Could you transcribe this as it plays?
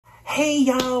Hey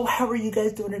y'all, how are you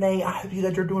guys doing today? I hope you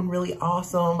guys are doing really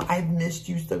awesome. I've missed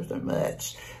you so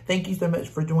much. Thank you so much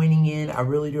for joining in. I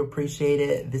really do appreciate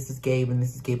it. This is Gabe and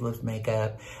this is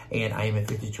GabeLuvsMakeup, and I am a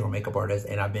 52-year-old makeup artist,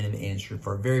 and I've been in the industry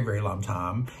for a very long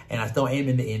time, and I still am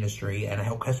in the industry, and I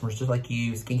help customers just like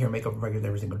you, skincare, makeup, and regular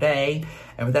every single day.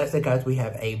 And with that said, guys, we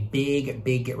have a big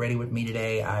get ready with me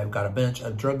today. I've got a bunch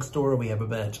of drugstore. We have a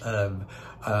bunch of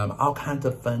all kinds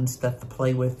of fun stuff to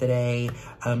play with today.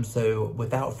 So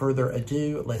without further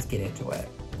ado, let's get into it.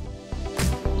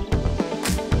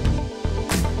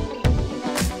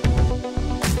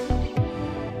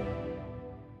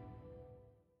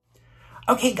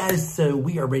 Okay guys, so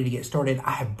we are ready to get started.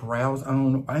 I have brows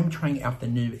on. I'm trying out the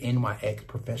new NYX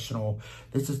Professional.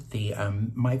 This is the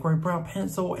micro brow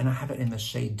pencil, and I have it in the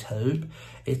shade taupe.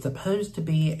 It's supposed to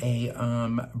be a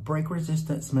break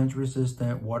resistant, smudge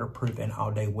resistant, waterproof, and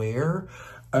all day wear.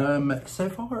 So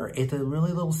far, it's a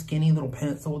really little skinny little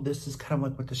pencil. This is kind of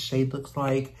like what the shade looks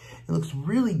like. It looks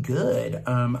really good.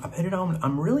 I put it on.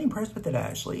 I'm really impressed with it,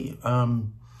 actually.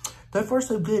 So far,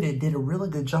 so good. It did a really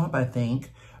good job, I think,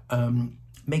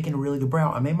 making a really good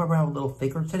brow. I made my brow a little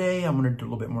thicker today. I'm going to do a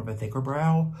little bit more of a thicker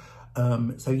brow.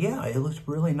 So yeah, it looks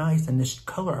really nice, and this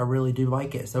color, I really do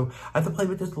like it. So I have to play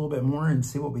with this a little bit more and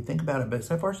see what we think about it, but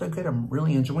so far so good. I'm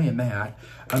really enjoying that.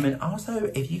 And also,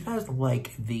 if you guys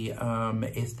like the,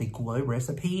 it's the Glow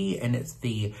recipe, and it's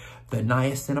the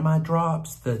niacinamide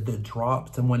drops, the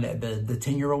drops, and one that the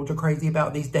 10-year-olds are crazy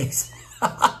about these days.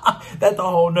 That's a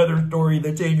whole nother story.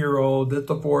 The 10-year-old, the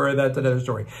Sephora, that's another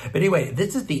story. But anyway,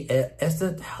 this is the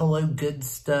Essence Hello Good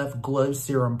Stuff Glow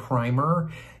Serum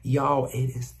Primer. Y'all,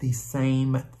 it is the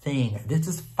same thing. This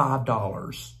is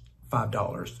 $5.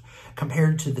 $5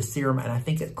 compared to the serum, and I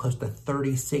think it's close to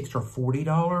 $36 or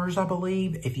 $40, I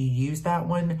believe. If you use that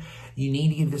one, you need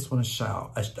to give this one a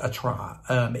try.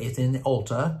 It's in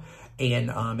Ulta.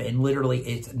 And literally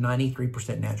it's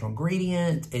 93% natural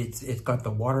ingredient. It's got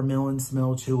the watermelon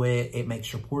smell to it. It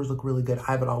makes your pores look really good.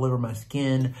 I have it all over my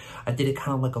skin. I did it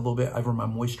kind of like a little bit over my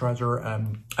moisturizer.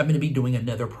 I'm going to be doing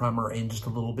another primer in just a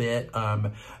little bit.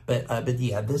 But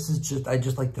yeah, this is just, I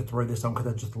just like to throw this on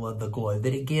because I just love the glow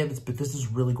that it gives. But this is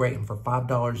really great, and for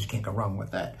 $5, you can't go wrong with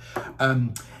that.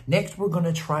 Next, we're going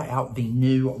to try out the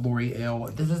new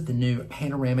Loreal. This is the new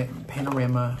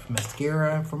Panorama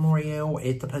Mascara from Loreal.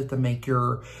 It's supposed to make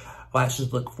your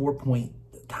lashes look 1.4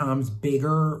 times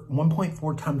bigger.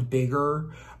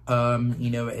 You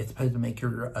know, it's supposed to make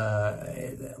your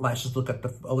lashes look up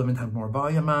to 11 times more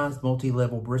volumized.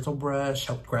 Multi-level bristle brush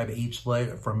helps grab each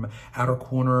layer from outer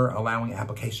corner, allowing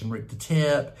application root to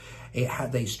tip. It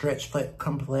has a stretch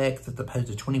complex that's opposed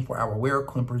to 24-hour wear,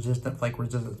 clump resistant, flake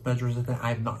resistant, smudge resistant. I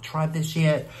have not tried this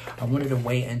yet. I wanted to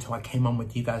wait until I came on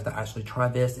with you guys to actually try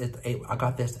this. I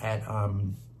got this at,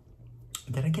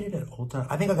 did I get it at Ulta?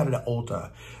 I think I got it at Ulta.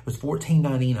 It was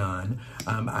 $14.99.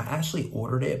 I actually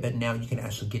ordered it, but now you can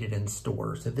actually get it in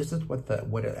stores. So this is what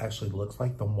it actually looks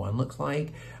like. The one looks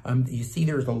like. You see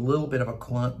there's a little bit of a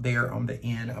clump there on the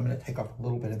end. I'm going to take off a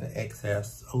little bit of the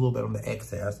excess,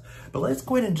 But let's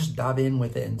go ahead and just dive in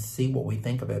with it and see what we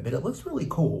think of it. But it looks really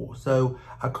cool. So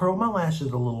I curled my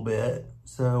lashes a little bit.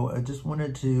 So I just want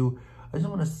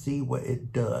to see what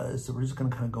it does. So we're just going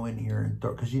to kind of go in here and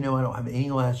start, because you know I don't have any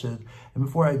lashes. And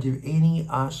before I do any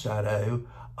eyeshadow,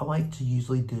 I like to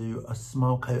usually do a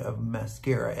small coat of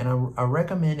mascara. And I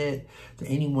recommend it to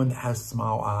anyone that has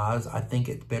small eyes. I think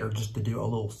it's better just to do a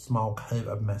little small coat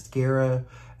of mascara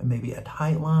and maybe a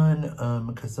tight line,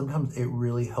 because sometimes it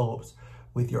really helps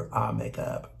with your eye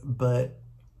makeup. But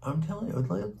I'm telling you,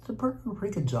 it's a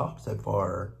pretty good job so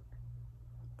far.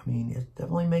 I mean, it's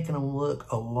definitely making them look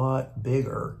a lot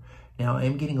bigger. Now, I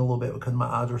am getting a little bit because my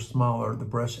eyes are smaller. The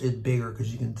brush is bigger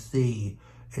because you can see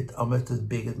it's almost as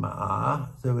big as my eye.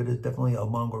 So it is definitely a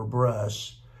longer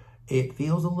brush. It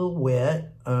feels a little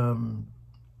wet,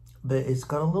 but it's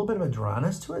got a little bit of a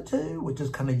dryness to it too, which is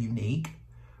kind of unique,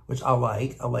 which I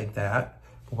like. I like that.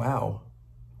 Wow,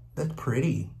 that's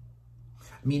pretty.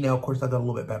 I mean, now, of course, I got a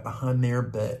little bit back behind there,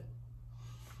 but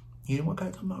you know what,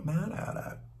 guys? I'm not mad at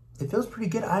it. It feels pretty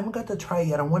good. I haven't got to try it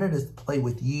yet. I wanted to play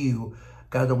with you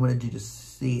guys. I wanted you to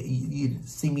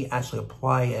see me actually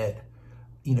apply it,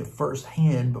 you know,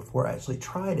 firsthand before I actually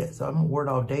tried it. So I haven't worn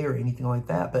it all day or anything like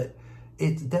that. But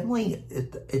it's definitely,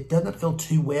 it doesn't feel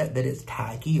too wet that it's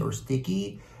tacky or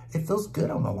sticky. It feels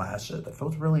good on the lashes. It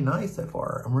feels really nice so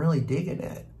far. I'm really digging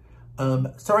it.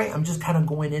 Sorry, I'm just kind of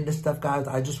going into stuff, guys.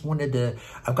 I just wanted to,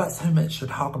 I've got so much to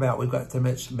talk about. We've got so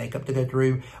much makeup to go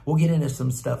through. We'll get into some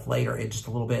stuff later in just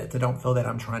a little bit. So don't feel that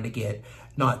I'm trying to get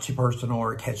not too personal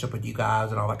or catch up with you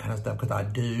guys and all that kind of stuff, because I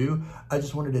do. I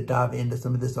just wanted to dive into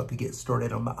some of this so I could get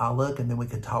started on the eye look, and then we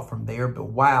could talk from there. But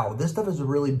wow, this stuff is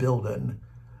really building.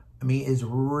 I mean, it's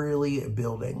really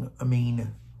building. I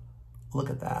mean,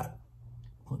 look at that.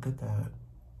 Look at that.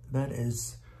 That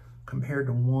is compared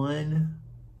to one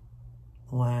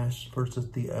lash versus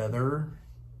the other.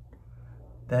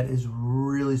 That is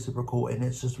really super cool, and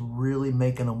it's just really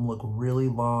making them look really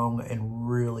long and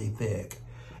really thick.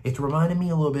 It's reminding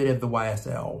me a little bit of the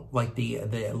YSL, like the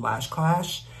Lash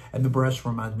Clash, and the brush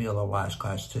reminds me of the Lash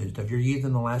Clash too. So if you're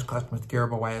using the Lash Clash mascara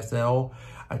by YSL,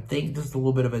 I think this is a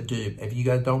little bit of a dupe. If you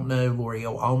guys don't know,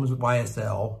 L'Oreal owns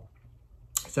YSL.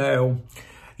 So,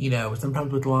 you know,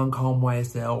 sometimes with Lancome,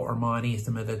 YSL, Armani,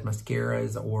 some of those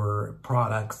mascaras or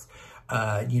products,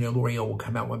 you know, L'Oreal will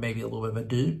come out with maybe a little bit of a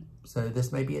dupe. So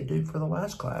this may be a dupe for the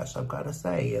Lash Clash, I've got to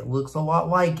say. It looks a lot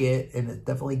like it, and it's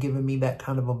definitely giving me that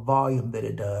kind of a volume that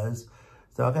it does.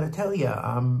 So I got to tell you,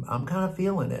 I'm kind of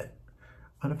feeling it.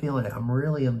 I'm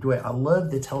really enjoying it. I love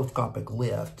the telescopic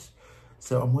lift.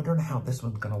 So I'm wondering how this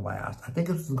one's going to last. I think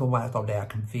this is going to last all day. I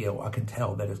can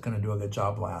tell that it's going to do a good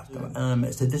job lasting.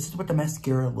 So this is what the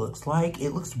mascara looks like. It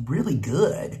looks really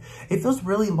good. It feels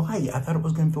really light. I thought it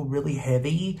was going to feel really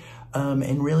heavy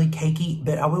and really cakey.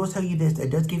 But I will tell you this,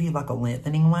 it does give you like a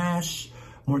lengthening lash,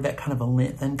 more that kind of a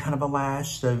lengthened kind of a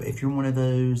lash. So if you're one of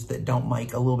those that don't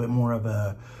like a little bit more of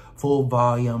a full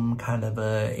volume, kind of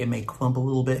a, it may clump a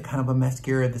little bit, kind of a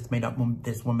mascara. This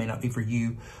one may not be for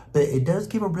you, but it does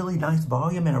give a really nice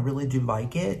volume, and I really do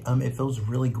like it. It feels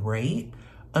really great.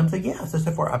 So yeah, so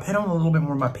far I put on a little bit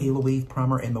more of my P. Louise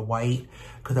primer in the white,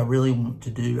 because I really want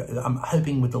to do, I'm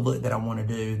hoping with the look that I want to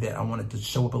do, that I want it to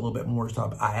show up a little bit more.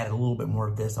 So I added a little bit more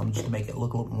of this on just to make it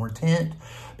look a little bit more tint.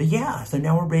 But yeah, so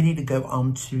now we're ready to go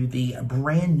on to the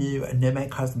brand new Nomad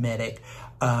Cosmetic.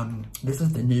 This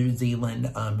is the New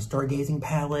Zealand Stargazing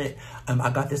palette. I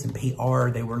got this in PR.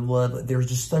 They were lovely. They're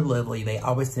just so lovely. They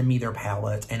always send me their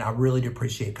palettes, and I really do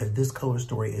appreciate it, because this color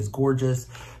story is gorgeous.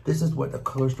 This is what the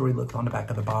color story looks on the back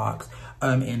of the box.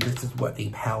 And this is what the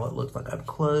palette looks like up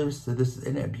close. So this,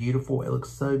 isn't it beautiful? It looks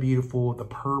so beautiful. The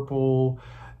purple,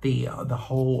 the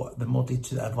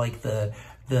multitude of like the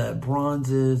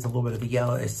bronzes, a little bit of the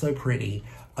yellow. It's so pretty.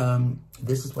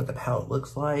 This is what the palette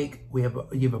looks like. You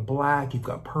have a black, you've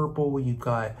got purple, you've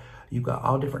got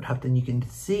all different types, and you can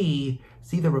see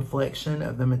the reflection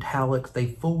of the metallics. They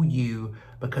fool you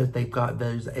because they've got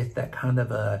those, it's that kind of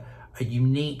a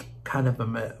unique kind of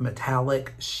a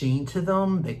metallic sheen to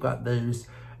them. They've got those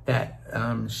that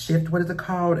shift, what is it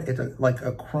called? It's like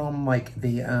a chrome, like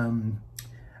the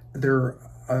they're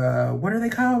what are they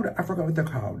called? I forgot what they're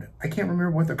called. I can't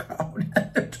remember what they're called.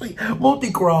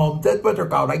 Multi-chrome, that's what they're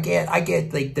called. I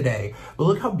can't think today. But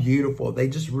look how beautiful. They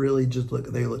just really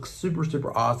they look super,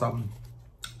 super awesome.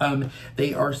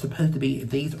 They are supposed to be,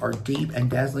 these are deep and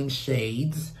dazzling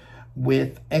shades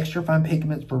with extra fine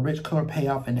pigments for rich color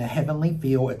payoff and a heavenly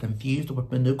feel. It's infused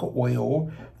with manuka oil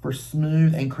for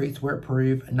smooth and crease wear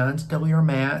proof, non-stellar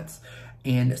mattes,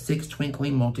 and 6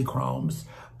 twinkling multi-chromes.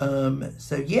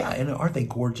 So yeah, and aren't they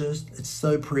gorgeous? It's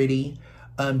so pretty.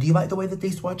 Do you like the way that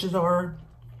these swatches are?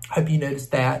 Hope you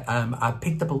noticed that. I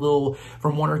picked up a little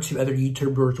from one or two other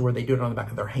YouTubers where they do it on the back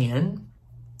of their hand.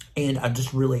 And I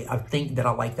think that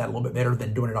I like that a little bit better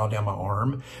than doing it all down my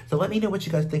arm. So let me know what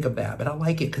you guys think of that. But I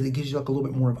like it because it gives you like a little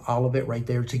bit more of all of it right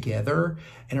there together.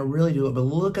 And I really do it. But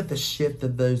look at the shift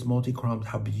of those multi-chromes,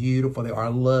 how beautiful they are. I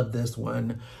love this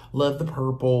one. Love the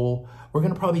purple. We're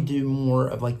going to probably do more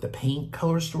of like the pink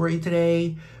color story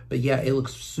today. But yeah, it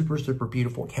looks super, super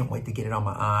beautiful. Can't wait to get it on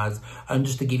my eyes.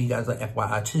 Just to give you guys an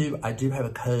FYI too, I do have a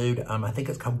code. I think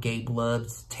it's called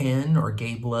GabeLuvs10 or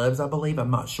GabeLuvs, I believe.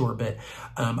 I'm not sure, but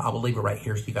I will leave it right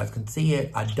here so you guys can see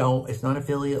it. It's not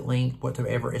affiliate linked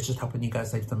whatsoever. It's just helping you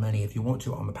guys save some money if you want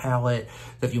to on the palette.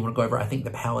 So if you want to go over, I think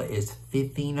the palette is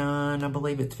 $59, I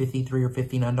believe it's $53 or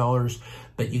 $59.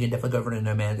 But you can definitely go over to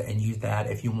Nomad and use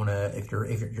that if you want to, if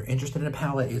you're interested in a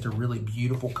palette. It's a really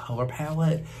beautiful color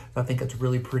palette. So I think it's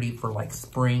really pretty for like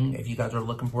spring if you guys are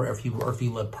looking for it, or if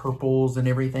you love purples and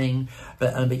everything.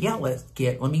 But yeah,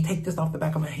 let me take this off the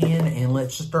back of my hand and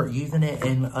let's just start using it,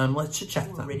 and let's chit chat.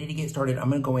 I'm ready to get started.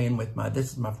 I'm gonna go in with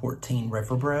this is my 14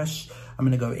 Refer brush. I'm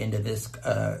gonna go into this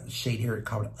shade here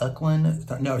called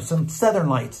Uckland. No, some Southern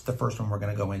Lights, the first one we're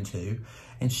gonna go into.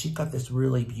 And she got this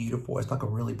really beautiful, it's like a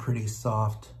really pretty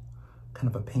soft kind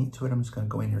of a pink to it. I'm just gonna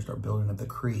go in here and start building up the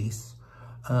crease.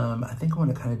 I think I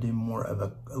wanna kind of do more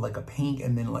of like a pink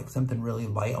and then like something really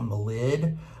light on the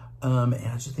lid. And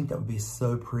I just think that would be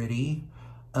so pretty.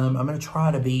 I'm going to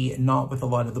try to be not with a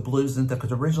lot of the blues and stuff,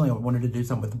 because originally I wanted to do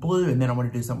something with the blue, and then I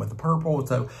wanted to do something with the purple.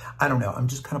 So I don't know. I'm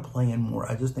just kind of playing more.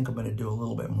 I just think I'm going to do a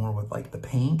little bit more with like the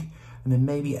pink, and then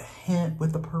maybe a hint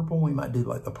with the purple. We might do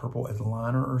like the purple as a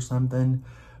liner or something.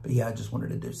 But yeah, I just wanted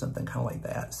to do something kind of like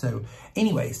that. So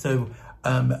anyway,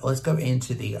 let's go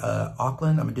into the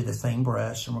Auckland. I'm going to do the same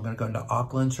brush, and we're going to go into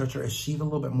Auckland Stretcher. She's a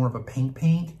little bit more of a pink,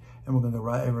 and we're going to go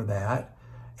right over that.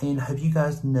 And have you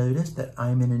guys noticed that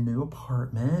I'm in a new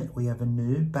apartment? We have a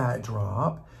new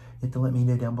backdrop. You have to let me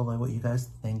know down below what you guys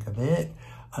think of it.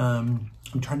 I'm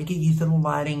trying to get used to the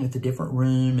lighting. It's a different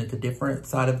room. It's a different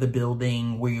side of the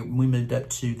building. We moved up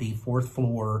to the 4th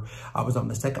floor. I was on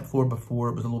the 2nd floor before.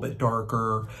 It was a little bit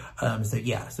darker. So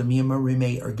yeah, so me and my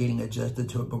roommate are getting adjusted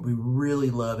to it, but we really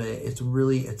love it. It's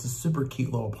a super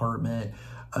cute little apartment.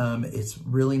 It's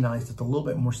really nice. It's a little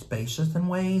bit more spacious in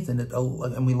ways,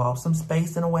 and we lost some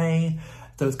space in a way.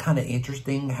 So it's kind of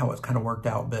interesting how it's kind of worked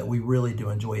out, but we really do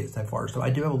enjoy it so far. So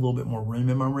I do have a little bit more room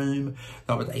in my room.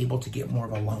 So I was able to get more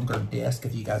of a longer desk.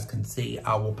 If you guys can see,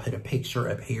 I will put a picture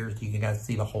up here so you can guys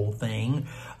see the whole thing.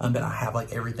 But I have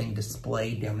like everything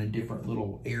displayed down in different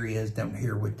little areas down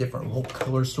here with different little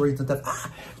color stories and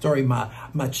stuff. Sorry,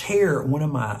 my chair, one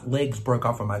of my legs broke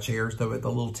off of my chair, so it's a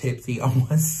little tipsy on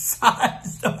one side,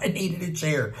 so I needed a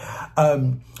chair.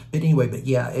 But anyway, but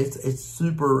yeah, it's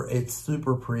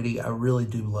super pretty. I really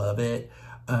do love it.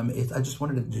 I just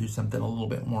wanted to do something a little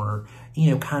bit more,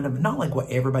 you know, kind of not like what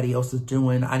everybody else is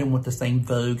doing. I didn't want the same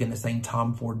Vogue and the same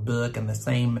Tom Ford book and the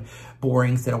same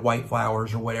boring set of white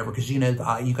flowers or whatever. Because, you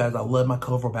know, you guys, I love my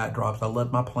colorful backdrops. I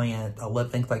love my plants. I love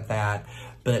things like that.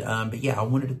 But yeah, I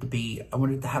wanted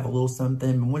it to have a little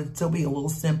something. I wanted it to still be a little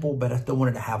simple, but I still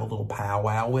wanted to have a little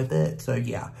powwow with it. So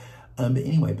yeah. But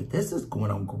anyway, but this is going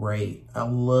on great. I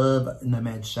love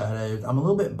Nomad shadows. I'm a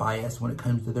little bit biased when it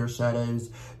comes to their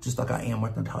shadows, just like I am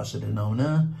with Natasha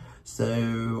Denona.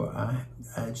 So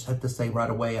I just have to say right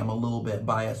away, I'm a little bit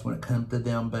biased when it comes to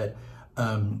them, but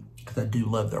because I do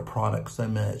love their product so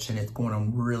much, and it's going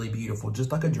on really beautiful,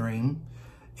 just like a dream.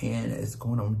 And it's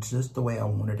going on just the way I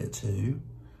wanted it to.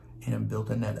 And I'm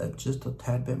building that up just a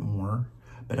tad bit more.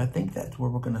 But I think that's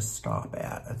where we're going to stop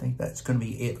at. I think that's going to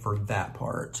be it for that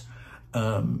part.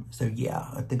 So yeah,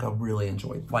 I think I really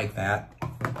enjoyed like that.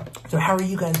 So how are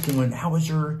you guys doing? How is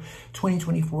your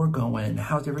 2024 going?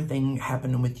 How's everything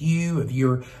happening with you? Have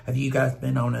you guys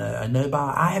been on a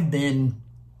no-buy? I have been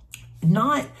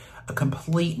not a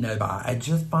complete no-buy. I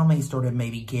just finally started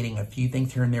maybe getting a few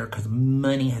things here and there because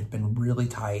money has been really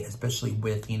tight, especially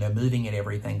with, you know, moving and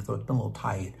everything. So it's been a little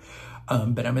tight.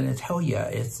 But I'm going to tell you,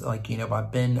 it's like, you know,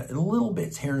 I've been a little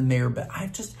bits here and there, but I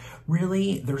just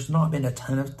really, there's not been a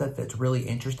ton of stuff that's really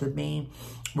interested me.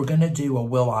 We're going to do a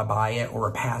will I buy it or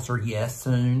a pass or yes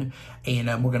soon. And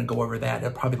we're going to go over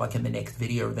that probably like in the next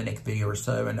video or the next video or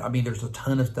so. And I mean, there's a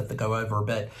ton of stuff to go over,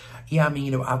 but yeah, I mean,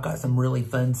 you know, I've got some really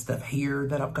fun stuff here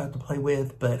that I've got to play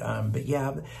with, but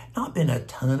yeah, not been a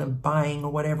ton of buying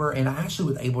or whatever. And I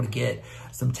actually was able to get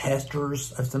some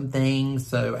testers of some things.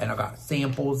 So, and I got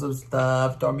samples of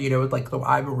stuff, you know, like, so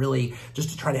I really,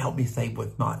 just to try to help me save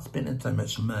with not spending so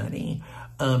much money.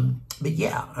 But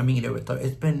yeah, I mean, you know,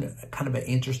 it's been kind of an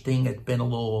interesting, it's been a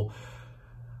little,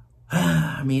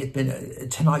 I mean, it's been,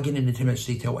 to not get into too much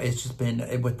detail, it's just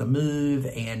been with the move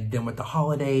and then with the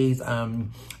holidays. I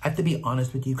have to be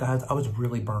honest with you guys, I was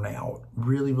really burnt out,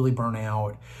 really burnt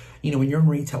out. You know, when you're in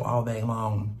retail all day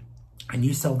long, and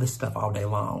you sell this stuff all day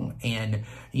long, and,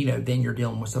 you know, then you're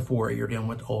dealing with Sephora, you're dealing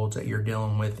with Ulta, you're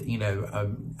dealing with, you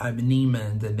know,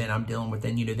 Neiman's, and then I'm dealing with,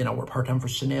 then, you know, then I work part-time for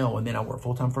Chanel, and then I work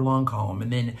full-time for Lancome,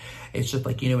 and then it's just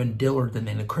like, you know, and Dillard's, and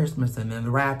then the Christmas, and then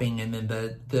the wrapping, and then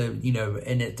the you know,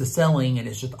 and it's the selling, and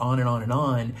it's just on and on and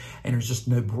on, and there's just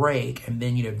no break. And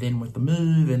then, you know, then with the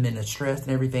move, and then the stress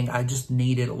and everything, I just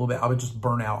needed a little bit, I would just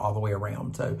burn out all the way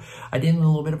around. So I did a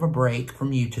little bit of a break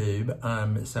from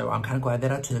YouTube. So I'm kind of glad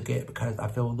that I took it, because I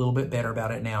feel a little bit better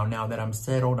about it now that I'm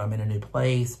settled, I'm in a new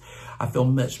place. I feel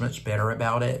much better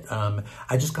about it.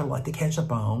 I just got a lot to catch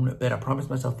up on, but I promised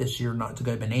myself this year not to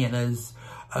go bananas.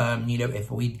 You know, if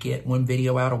we get one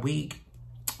video out a week,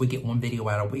 we get one video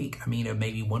out a week. I mean,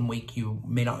 maybe 1 week you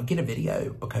may not get a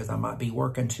video because I might be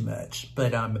working too much.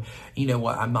 But you know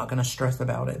what? I'm not going to stress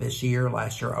about it this year.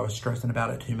 Last year I was stressing about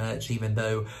it too much, even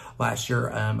though last year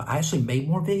I actually made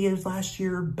more videos last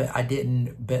year, but I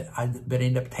didn't. But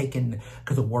ended up taking,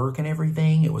 because of work and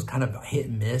everything, it was kind of hit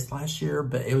and miss last year.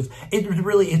 But it's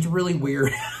really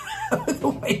weird. the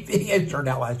way videos turned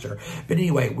out last year. But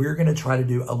anyway, we're going to try to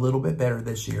do a little bit better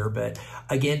this year. But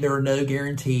again, there are no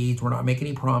guarantees. We're not making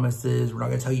any promises. We're not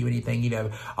going to tell you anything. You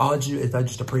know, all I do is I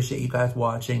just appreciate you guys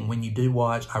watching. When you do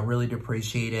watch, I really do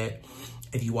appreciate it.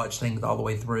 If you watch things all the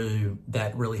way through,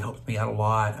 that really helps me out a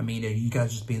lot. I mean, you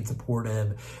guys just being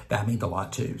supportive, that means a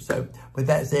lot too. So with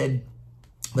that said,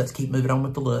 let's keep moving on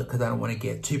with the look because I don't want to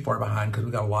get too far behind because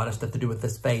we got a lot of stuff to do with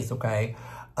this face, okay?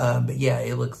 But yeah,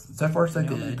 it looks, so far so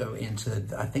good. I'm gonna go into,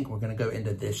 I think we're gonna go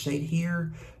into this shade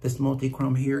here. This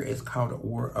multi-chrome here is called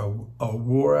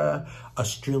Aurora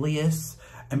Australis.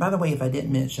 And by the way, if I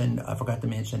didn't mention, I forgot to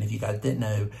mention, if you guys didn't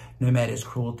know, Nomad is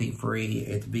cruelty-free,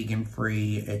 it's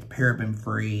vegan-free, it's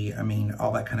paraben-free, I mean,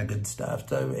 all that kind of good stuff.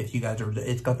 So if you guys are,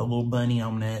 it's got the little bunny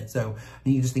on it. So I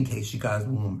mean, just in case you guys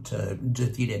want to,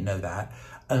 just you didn't know that.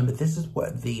 But this is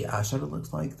what the eyeshadow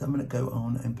looks like. So I'm gonna go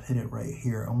on and put it right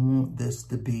here. I want this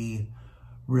to be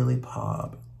really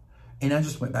pop. And I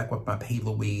just went back with my P.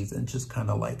 Louise and just kind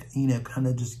of like, you know, kind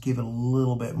of just give it a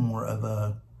little bit more of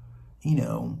a, you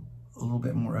know, a little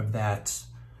bit more of that,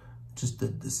 just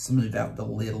to smooth out the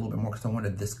lid a little bit more because I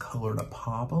wanted this color to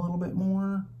pop a little bit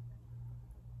more.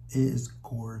 It is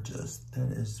gorgeous.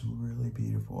 That is really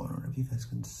beautiful. I don't know if you guys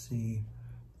can see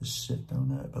the shift on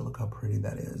that, but look how pretty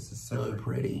that is. It's so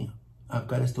pretty. I've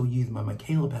got to still use my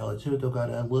Michaela palette too. I've got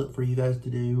a look for you guys to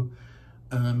do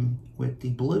with the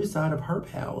blue side of her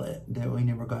palette that we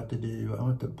never got to do. I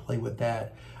want to play with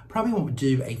that. Probably won't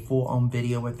do a full-on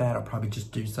video with that. I'll probably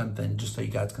just do something just so you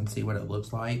guys can see what it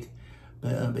looks like.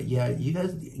 But yeah, you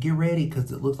guys get ready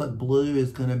because it looks like blue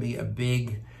is going to be a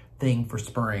big thing for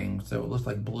spring. So it looks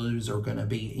like blues are going to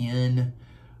be in.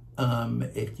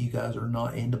 If you guys are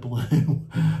not into blue,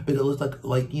 but it looks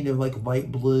like, you know, like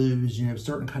light blues, you know,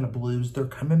 certain kind of blues, they're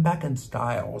coming back in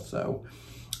style. So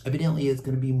evidently it's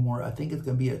going to be more, I think it's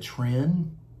going to be a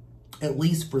trend, at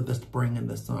least for the spring and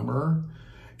the summer.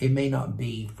 It may not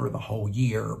be for the whole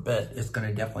year, but it's going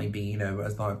to definitely be, you know,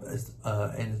 as long as,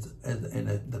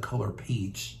 and the color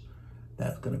peach,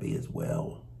 that's going to be as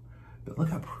well. But look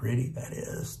how pretty that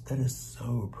is. That is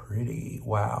so pretty.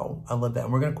 Wow. I love that.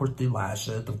 And we're going to, of course, do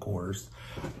lashes, of course.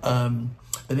 But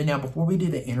then now, before we do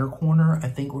the inner corner, I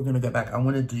think we're going to go back. I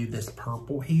want to do this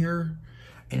purple here.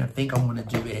 And I think I want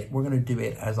to do it, we're going to do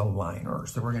it as a liner.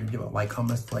 So we're going to do it like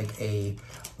almost like a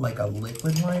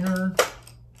liquid liner.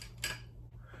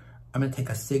 I'm going to take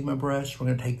a Sigma brush. We're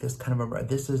going to take this kind of a,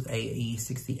 this is a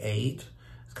E68.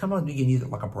 It's kind of like, you can use it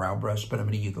like a brow brush, but I'm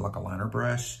going to use it like a liner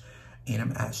brush. And I'm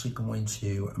going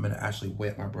to actually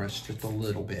wet my brush just a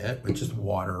little bit with just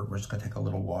water. We're just going to take a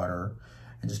little water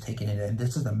and just take it in. And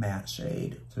this is a matte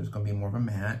shade. So it's going to be more of a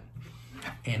matte.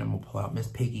 And I'm going to pull out Miss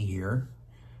Piggy here.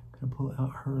 I'm going to pull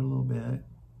out her a little bit.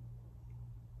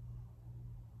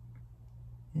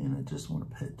 And I just want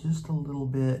to put just a little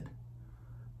bit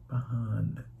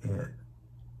behind it.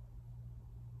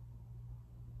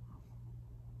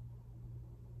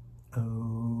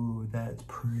 Oh, that's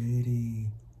pretty.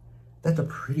 That's a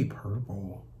pretty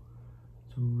purple.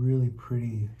 It's really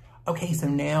pretty. Okay, so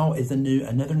now is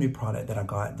another new product that I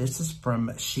got. This is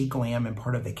from Glam and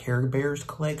part of the Care Bears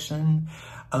collection.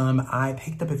 I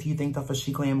picked up a few things off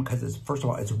of Glam because it's, first of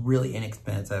all, it's really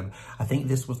inexpensive. I think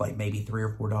this was like maybe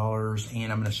 $3 or $4,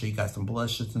 and I'm going to show you guys some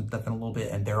blushes and stuff in a little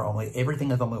bit, and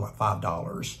everything is only like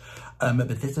 $5.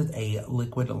 But this is a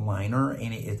liquid liner,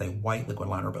 and it is a white liquid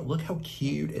liner, but look how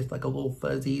cute. It's like a little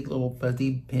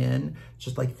fuzzy pen,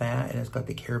 just like that, and it's got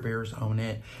the Care Bears on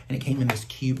it, and it came in this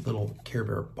cute little Care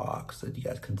Bear box, so you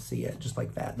guys can see it, just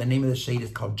like that. The name of the shade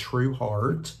is called True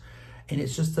Heart. And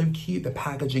it's just so cute. The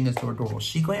packaging is so adorable.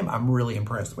 Glam, I'm really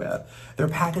impressed with. Their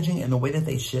packaging and the way that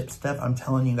they ship stuff, I'm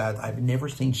telling you guys, I've never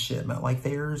seen shipment like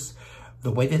theirs.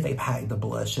 The way that they pack the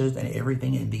blushes and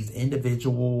everything in these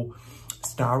individual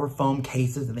styrofoam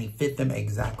cases, and they fit them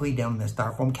exactly down in the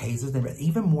styrofoam cases. And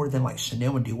even more than like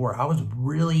Chanel and Dior, I was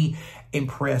really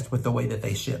impressed with the way that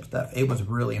they ship stuff. It was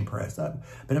really impressive.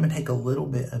 But I'm gonna take a little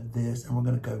bit of this and we're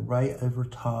gonna go right over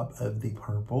top of the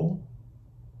purple.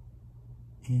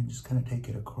 And just kind of take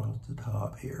it across the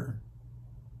top here.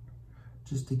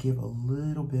 Just to give a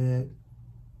little bit,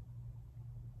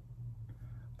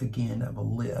 again, of a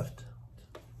lift.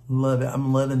 Love it.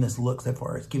 I'm loving this look so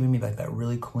far. It's giving me like that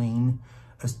really clean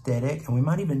aesthetic. And we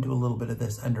might even do a little bit of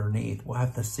this underneath. We'll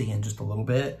have to see in just a little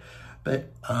bit.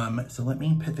 But, so let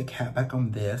me put the cap back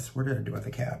on this. Where did I do with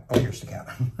the cap? Oh, here's the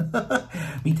cap.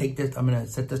 Let me take this, I'm gonna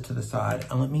set this to the side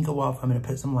and let me go off. I'm gonna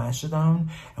put some lashes on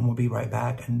and we'll be right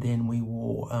back, and then we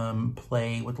will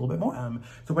play with a little bit more.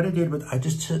 So what I did was I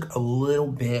just took a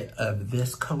little bit of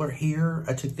this color here.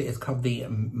 I took it's called the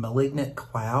Malignant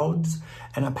Clouds,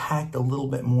 and I packed a little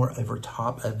bit more over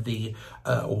top of the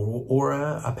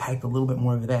aura. I packed a little bit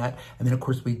more of that, and then of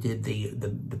course we did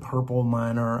the purple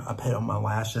liner. I put on my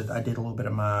lashes. I did a little bit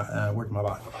of my where's my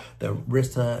box? The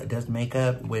Rissa Does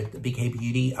Makeup with BK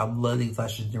Beauty. I love these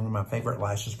lashes. They're one of my favorite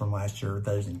lashes from last year.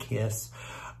 Those and Kiss,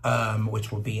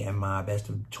 which will be in my best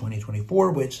of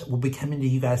 2024, which will be coming to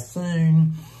you guys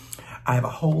soon. I have a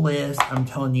whole list. I'm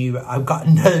telling you, I've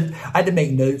gotten notes. I had to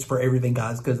make notes for everything,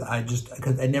 guys, because I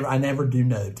never do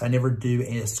notes. I never do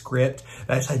a script.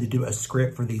 I actually had to do a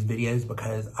script for these videos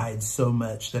because I had so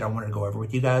much that I wanted to go over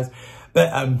with you guys.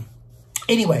 But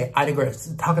anyway, I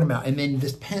digress. Talking about, and then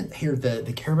this pen here,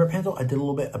 the Care Bear pencil, I did a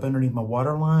little bit up underneath my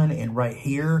waterline and right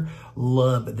here.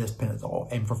 Love this pencil,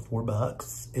 and for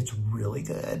 $4, it's really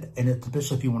good. And it's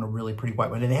especially if you want a really pretty white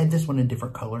one. And they had this one in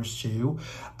different colors too.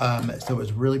 So it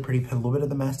was really pretty. Put a little bit of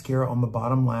the mascara on the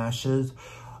bottom lashes.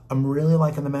 I'm really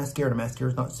liking the mascara. The mascara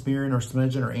is not smearing or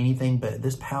smudging or anything, but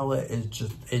this palette is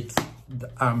just,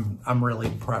 I'm really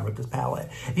proud with this palette.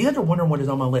 If you guys are wondering what is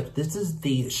on my lips, this is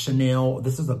the Chanel,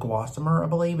 this is a Glossomer, I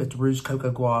believe. It's Rouge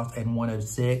Cocoa Gloss and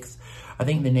 106. I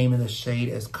think the name of the shade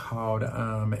is called,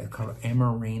 Amarina.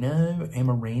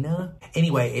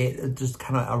 Anyway, it just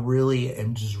kind of, I really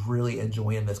am just really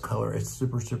enjoying this color. It's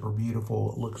super, super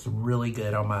beautiful. It looks really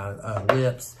good on my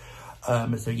lips.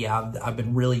 So yeah, I've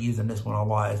been really using this one a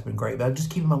lot. It's been great, but I'm just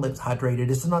keeping my lips hydrated.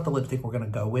 This is not the lipstick we're going to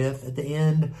go with at the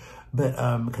end, but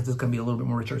because it's going to be a little bit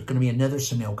more richer. It's going to be another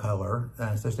Chanel color,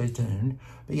 so stay tuned.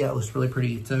 But yeah, it looks really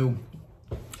pretty. So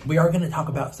we are going to talk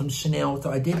about some Chanel. So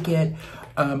I did get,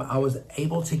 I was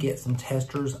able to get some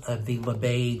testers of the Le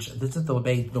Beige. This is the Le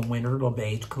Beige, the Winter Le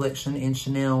Beige collection in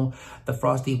Chanel. The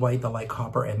Frosty White, the Light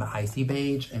Copper, and the Icy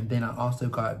Beige. And then I also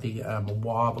got the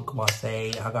Wab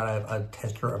Glacé. I got a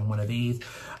tester of one of these.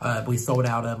 We sold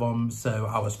out of them, so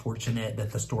I was fortunate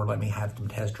that the store let me have some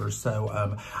testers.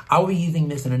 So I will be using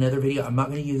this in another video. I'm not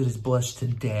going to use it as blush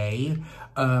today.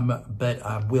 But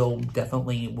I will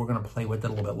definitely, we're going to play with it a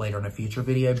little bit later in a future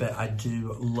video, but I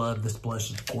do love this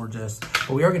blush. It's gorgeous.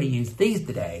 But we are going to use these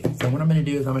today. So what I'm going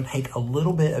to do is I'm going to take a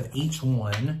little bit of each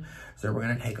one. So we're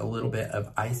going to take a little bit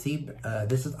of Icy,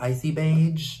 this is Icy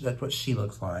Beige. That's what she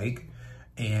looks like.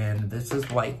 And this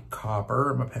is Light Copper.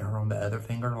 I'm going to put her on the other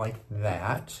finger like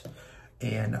that.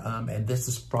 And this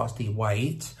is Frosty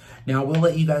White. Now, I will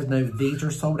let you guys know these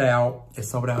are sold out. It's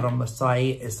sold out on the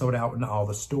site. It's sold out in all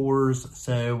the stores.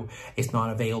 So it's not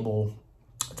available.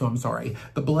 So I'm sorry.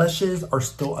 The blushes are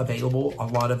still available. A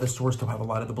lot of the stores still have a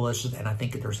lot of the blushes. And I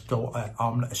think they're still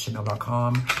on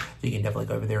Chanel.com. So you can definitely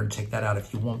go over there and check that out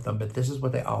if you want them. But this is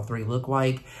what they all three look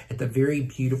like. It's a very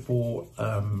beautiful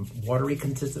watery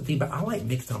consistency. But I like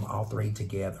mixing them all three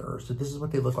together. So this is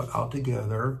what they look like all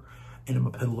together. And I'm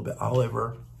going to put a little bit all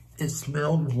over. It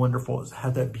smelled wonderful. It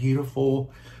had that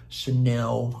beautiful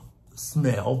Chanel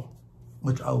smell,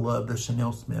 which I love the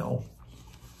Chanel smell.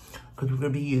 Because we're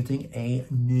going to be using a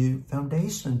new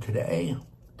foundation today.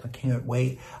 I can't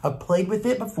wait. I've played with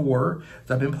it before.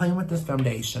 So I've been playing with this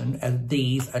foundation and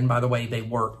these. And by the way, they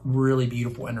work really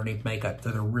beautiful underneath makeup. So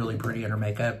they're really pretty under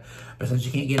makeup. But since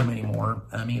you can't get them anymore,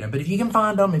 you know, but if you can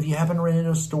find them, if you happen to run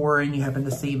into a store and you happen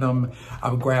to see them,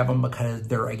 I would grab them because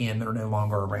they're no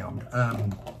longer around.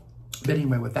 But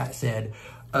anyway, with that said,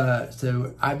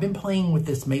 so I've been playing with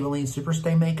this Maybelline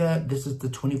Superstay makeup. This is the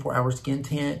 24-hour skin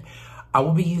tint. I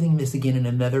will be using this again in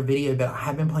another video, but I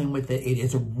have been playing with it. It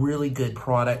is a really good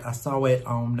product. I saw it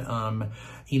on,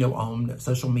 you know, on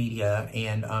social media,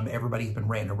 and everybody's been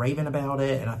ranting and raving about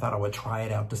it, and I thought I would try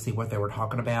it out to see what they were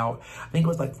talking about. I think it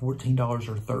was like $14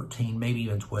 or $13, maybe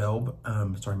even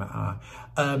 $12. Sorry, my eye.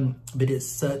 But it's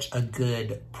such a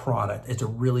good product. It's a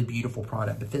really beautiful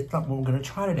product, but that's not what we're going to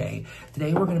try today.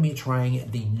 Today, we're going to be trying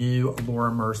the new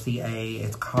Laura Mercier.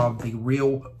 It's called the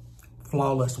Real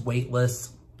Flawless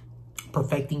Weightless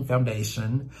Perfecting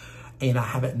Foundation, and I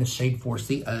have it in the shade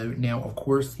 4CO. Now, of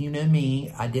course, you know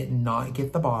me, I did not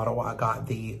get the bottle. I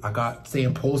got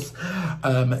samples.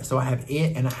 So I have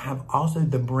it, and I have also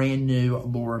the brand new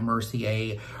Laura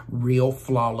Mercier Real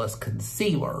Flawless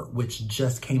Concealer, which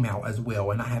just came out as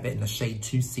well, and I have it in the shade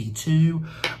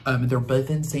 2C2. They're both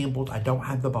in samples. I don't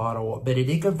have the bottle, but it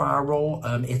did go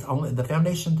viral. It's only, the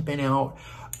foundation's been out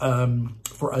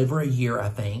for over a year, I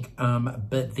think.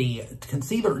 But the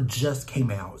concealer just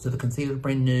came out. So the concealer's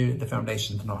brand new, the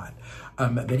foundation's not.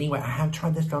 But anyway, I have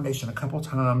tried this foundation a couple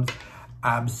times.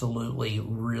 absolutely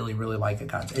really, really like it,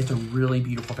 guys. It's a really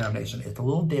beautiful foundation. It's a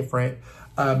little different,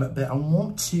 but I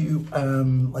want to,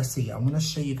 let's see, I'm going to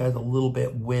show you guys a little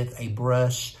bit with a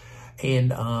brush.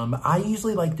 And I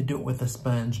usually like to do it with a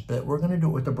sponge, but we're going to do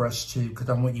it with a brush too, because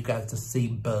I want you guys to see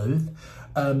both.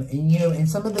 And you know, in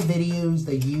some of the videos,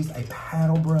 they use a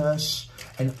paddle brush,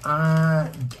 and I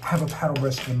have a paddle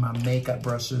brush in my makeup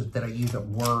brushes that I use at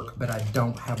work, but I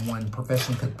don't have one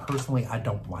professionally because personally, I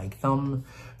don't like them.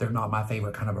 They're not my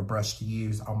favorite kind of a brush to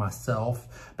use on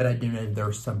myself, but I do know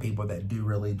there's some people that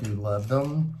really do love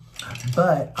them.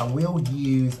 But I will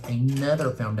use another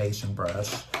foundation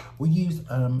brush. We'll use,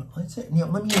 let's see, you know,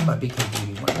 let me use my BK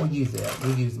Beauty. We'll use it.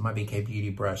 We'll use my BK Beauty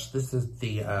brush. This is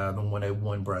the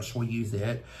 101 brush. We'll use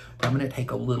it. I'm going to take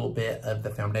a little bit of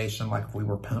the foundation like if we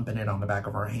were pumping it on the back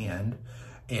of our hand.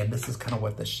 And this is kind of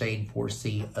what the shade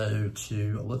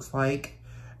 4CO2 looks like.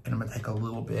 And I'm going to take a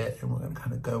little bit and we're going to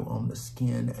kind of go on the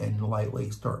skin and lightly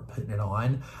start putting it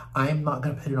on. I'm not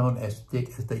going to put it on as thick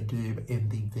as they do in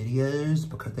the videos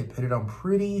because they put it on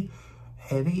pretty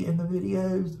heavy in the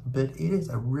videos, but it is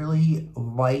a really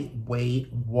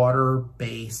lightweight,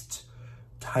 water-based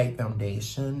type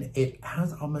foundation. It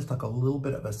has almost like a little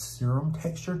bit of a serum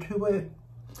texture to it.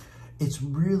 It's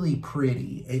really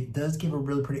pretty. It does give a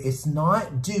really pretty, it's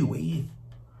not dewy.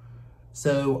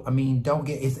 So, I mean, don't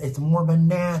get, it's more of a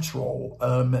natural.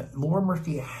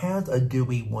 Mercier has a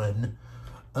dewy one,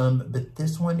 but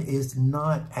this one is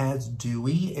not as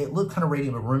dewy. It looked kind of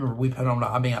radiant, but remember we put on,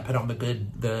 I put on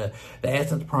the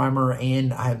Essence Primer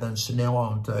and I have done Chanel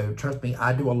on, so trust me,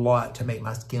 I do a lot to make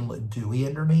my skin look dewy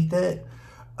underneath it.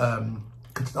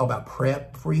 Because it's all about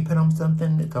prep before you put on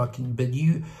something. But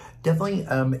you definitely,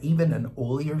 even an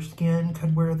oilier skin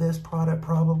could wear this product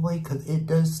probably because it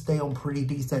does stay on pretty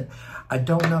decent. I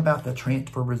don't know about the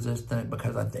transfer resistant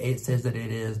because it says that it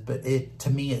is, but to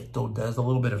me, it still does a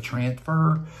little bit of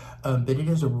transfer. But it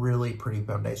is a really pretty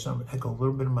foundation. I'm going to take a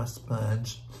little bit of my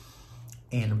sponge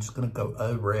and I'm just going to go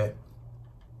over it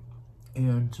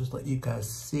and just let you guys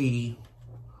see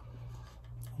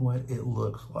what it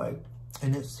looks like.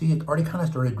 And see, it already kind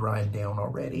of started drying down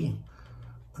already.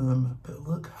 But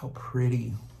look how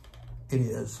pretty it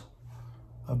is.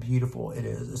 How beautiful it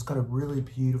is. It's got a really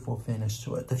beautiful finish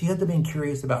to it. If you had been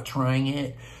curious about trying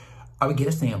it, I would get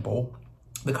a sample.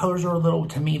 The colors are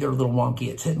to me, they're a little wonky.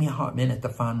 It took me a hot minute to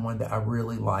find one that I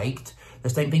really liked. The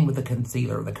same thing with the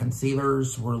concealer. The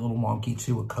concealers were a little wonky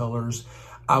too with colors.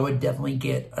 I would definitely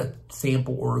get a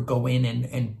sample or go in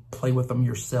and play with them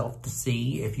yourself to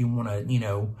see if you want to, you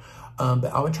know,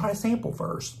 but I would try a sample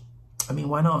first. I mean,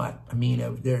 why not? I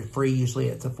mean, they're free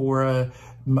usually at Sephora.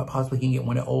 Possibly can get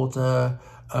one at Ulta.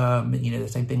 You know, the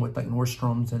same thing with like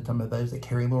Nordstrom's and some of those that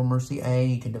carry Laura Mercier.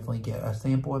 You can definitely get a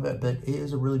sample of it, but it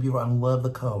is a really beautiful, I love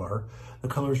the color. The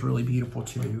color is really beautiful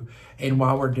too. And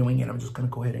while we're doing it, I'm just gonna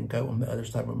go ahead and go on the other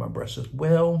side with my brush as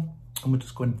well. I'm gonna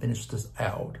just go ahead and finish this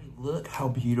out. Look how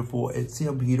beautiful, see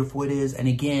how beautiful it is. And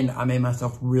again, I made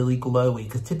myself really glowy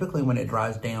because typically when it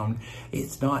dries down,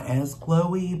 it's not as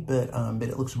glowy, but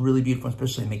it looks really beautiful,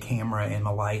 especially in the camera and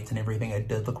the lights and everything. It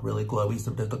does look really glowy,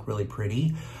 so it does look really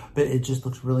pretty, but it just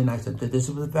looks really nice. This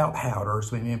is without powder,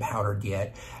 so we haven't powdered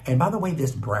yet. And by the way,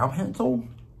 this brow pencil,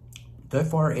 so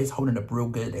far it's holding up real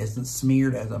good. It hasn't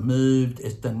smeared as I moved.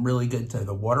 It's done really good to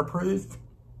the waterproof.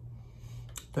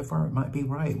 So far, it might be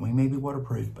right. We may be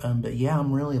waterproof. But yeah,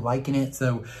 I'm really liking it.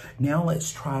 So now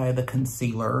let's try the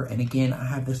concealer. And again, I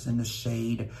have this in the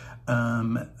shade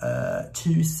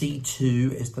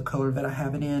 2C2 is the color that I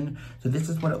have it in. So this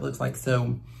is what it looks like.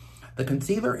 So the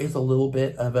concealer is a little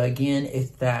bit of, again, it's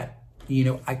that, you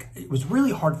know, it was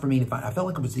really hard for me to find. I felt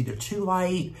like it was either too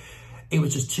light, it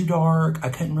was just too dark. I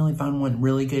couldn't really find one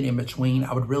really good in between.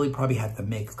 I would really probably have to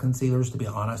mix concealers, to be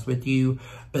honest with you.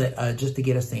 But just to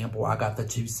get a sample, I got the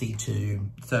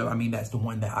 2C2. So, I mean, that's the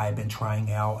one that I've been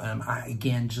trying out.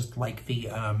 Again, just like the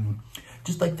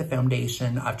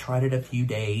foundation, I've tried it a few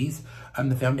days.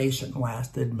 The foundation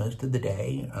lasted most of the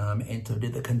day, and so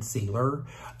did the concealer.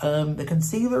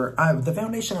 The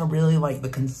foundation, I really like. The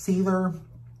concealer,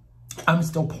 I'm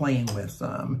still playing with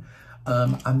some.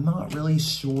 I'm not really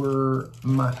sure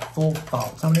my full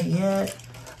thoughts on it yet.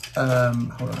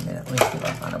 Hold on a minute. Let me see if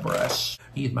I find a brush.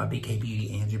 I use my BK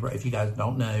Beauty Angie brush. If you guys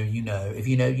don't know, you know. If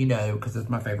you know, you know, because it's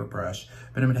my favorite brush.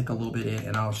 But I'm going to take a little bit in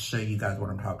and I'll show you guys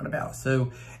what I'm talking about.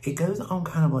 So it goes on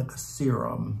kind of like a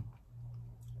serum.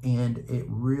 And it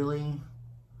really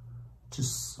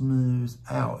just smooths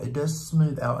out. It does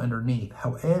smooth out underneath.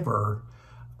 However,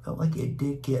 I felt like it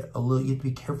did get a little, you have to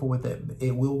be careful with it.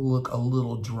 It will look a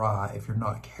little dry if you're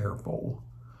not careful.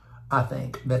 I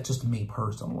think that's just me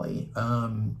personally.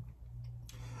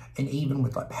 and even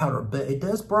with like powder, but it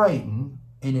does brighten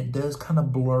and it does kind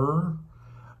of blur.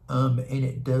 And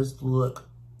it does look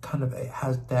kind of, it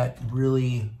has that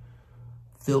really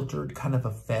filtered kind of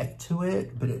effect to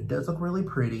it, but it does look really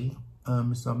pretty.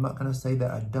 So I'm not gonna say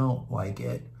that I don't like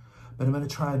it, but I'm gonna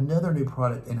try another new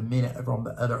product in a minute over on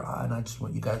the other eye, and I just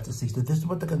want you guys to see. So this is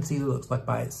what the concealer looks like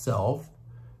by itself.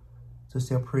 So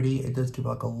see how pretty? It does give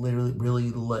like a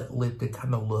really lifted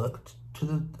kind of look to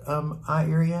the eye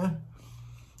area.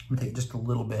 I'm gonna take just a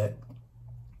little bit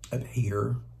up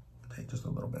here. Take just a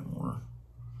little bit more,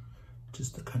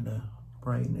 just to kind of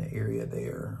brighten the area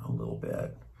there a little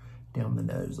bit, down the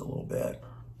nose a little bit.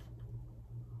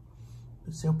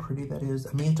 See how pretty that is?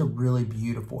 I mean, it's a really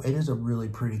beautiful, it is a really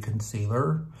pretty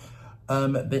concealer.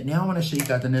 But now I want to show you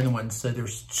guys another one. So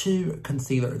there's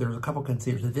there's a couple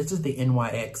concealers. So this is the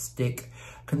NYX Stick,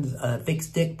 Thick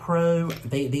Stick Pro.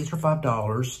 These are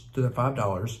 $5, so they're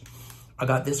 $5. I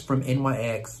got this from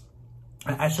NYX.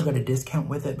 I actually got a discount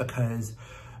with it because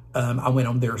I went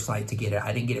on their site to get it.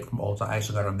 I didn't get it from Ulta. I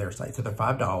actually got it on their site. So they're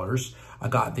 $5. I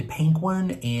got the pink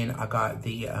one, and I got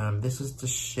the, this is the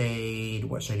shade,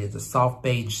 what shade is it? Soft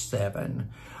Beige 7.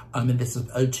 And this is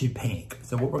 02 Pink.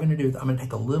 So what we're gonna do is I'm gonna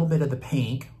take a little bit of the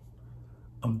pink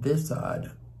on this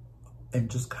side and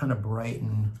just kind of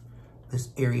brighten this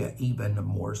area even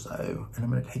more so. And I'm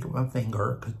gonna take it with my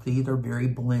finger because these are very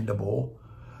blendable.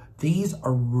 These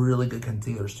are really good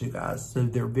concealers too, guys. So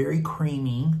they're very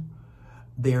creamy.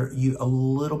 A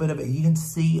little bit of it, you can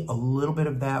see a little bit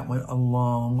of that went a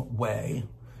long way.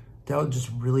 That'll just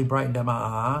really brighten up my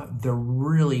eye. They're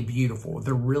really beautiful.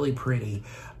 They're really pretty.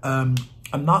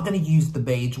 I'm not going to use the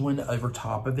beige one over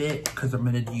top of it because I'm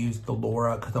going to use the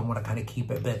Laura because I want to kind of keep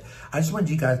it. But I just wanted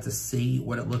you guys to see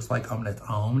what it looks like on its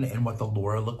own and what the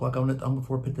Laura looked like on its own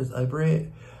before I put this over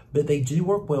it. But they do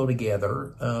work well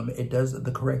together.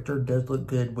 The corrector does look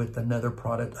good with another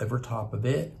product over top of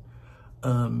it.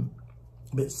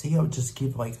 But see how it just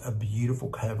gives like a beautiful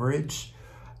coverage.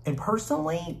 And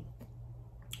personally,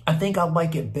 I think I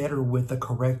like it better with the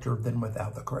corrector than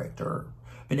without the corrector.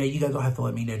 But now you guys will have to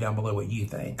let me know down below what you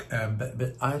think. But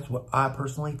that's what I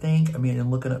personally think. I mean,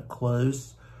 and looking up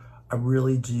close, I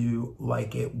really do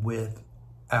like it with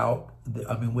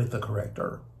the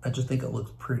corrector. I just think it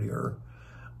looks prettier.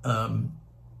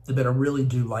 But I really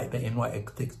do like the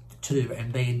NYX too,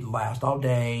 and they last all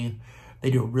day. They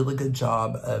do a really good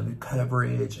job of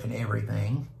coverage and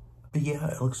everything. But yeah,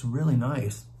 it looks really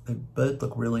nice. They both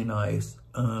look really nice.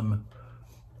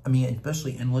 I mean,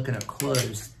 especially in looking up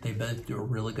close, they both do a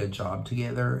really good job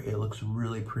together. It looks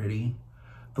really pretty.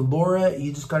 The Laura,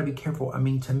 you just gotta be careful. I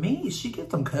mean, to me, she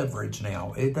gets some coverage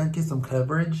now. It does get some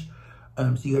coverage.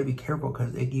 So you gotta be careful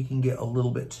because you can get a little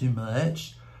bit too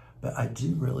much. But I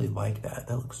do really like that.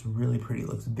 That looks really pretty. It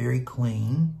looks very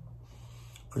clean.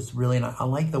 It's really nice. I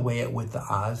like the way it with the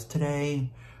eyes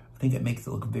today. I think it makes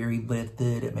it look very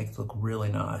lifted. It makes it look really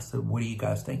nice. So what do you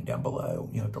guys think down below?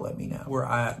 You have to let me know.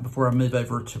 Before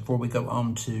we go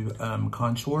on to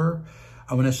contour,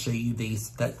 I want to show you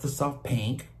these. That's the soft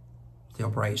pink. See how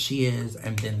bright she is.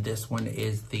 And then this one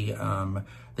is the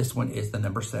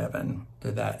number 7.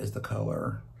 So that is the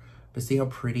color. But see how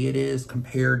pretty it is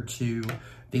compared to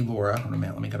the Laura. Hold on a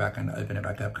minute, let me go back and open it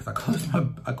back up because I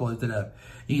closed it up.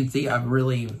 You can see I've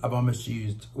almost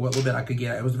used what little bit I could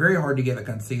get. It was very hard to get a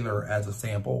concealer as a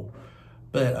sample.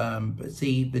 But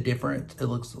see the difference, it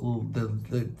looks a little,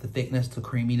 the thickness, the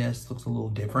creaminess looks a little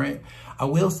different. I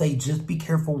will say just be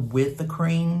careful with the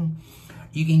cream.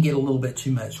 You can get a little bit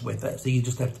too much with it. So you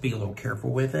just have to be a little careful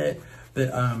with it.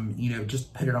 But, you know,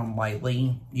 just put it on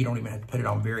lightly. You don't even have to put it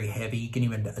on very heavy. You can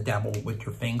even dabble with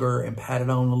your finger and pat it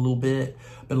on a little bit.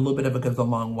 But a little bit of it goes a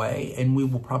long way. And we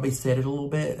will probably set it a little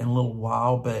bit in a little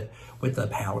while, but with the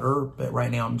powder. But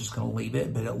right now I'm just going to leave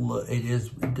it. But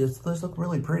it does look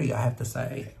really pretty, I have to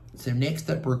say. So next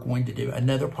up, we're going to do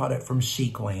another product from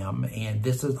Glam. And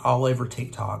this is all over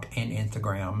TikTok and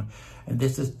Instagram. And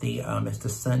this is it's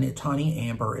the Tawny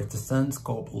Amber. It's the Sun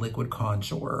Sculpt Liquid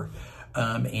Contour.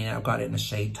 And I've got it in the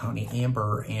shade Tawny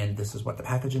Amber, and this is what the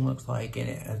packaging looks like, and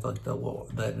it has like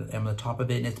on the top of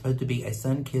it, and it's supposed to be a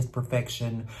sun-kissed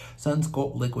perfection, Sun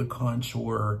Sculpt Liquid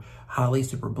Contour, highly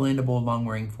super blendable,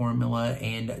 long-wearing formula,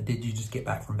 and did you just get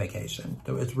back from vacation?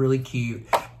 So it's really cute.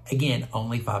 Again,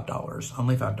 only $5,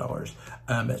 only $5.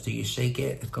 So you shake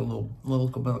it, it's got a little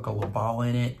ball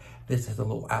in it. This has a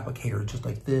little applicator just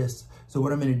like this. So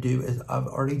what I'm gonna do is I've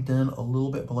already done a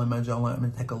little bit below my jawline. I'm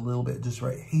gonna take a little bit just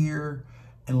right here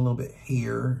and a little bit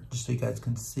here, just so you guys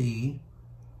can see.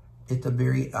 It's some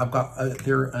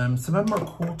of them are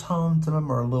cool tone, some of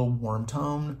them are a little warm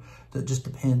tone. That just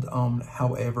depends on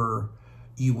however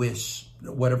you wish,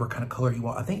 whatever kind of color you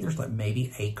want. I think there's like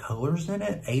maybe 8 colors in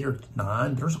it, 8 or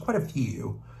 9. There's quite a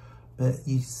few, but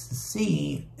you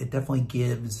see it definitely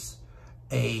gives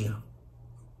a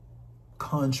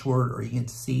contour, or you can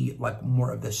see like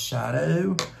more of the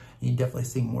shadow. You can definitely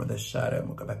see more of the shadow.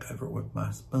 I'm gonna go back over it with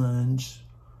my sponge.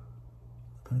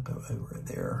 I'm gonna go over it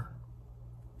there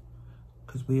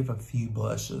because we have a few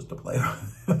blushes to play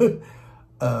with.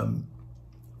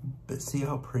 But see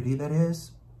how pretty that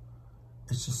is?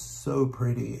 It's just so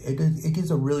pretty. It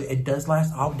gives a really, it does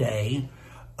last all day.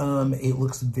 It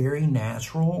looks very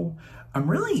natural. I'm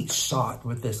really shocked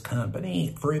with this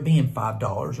company for it being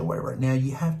 $5 or whatever. Now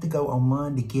you have to go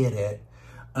online to get it.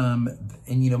 And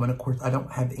you know, and of course I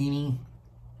don't have any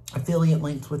affiliate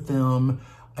links with them.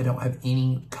 I don't have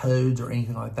any codes or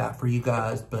anything like that for you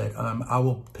guys, but I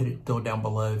will put it still down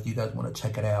below if you guys want to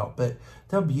check it out. But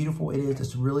how beautiful it is.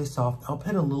 It's really soft. I'll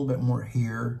put a little bit more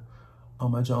here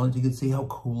on my jawline. You can see how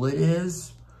cool it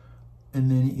is. And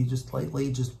then you just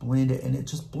lightly just blend it, and it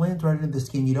just blends right into the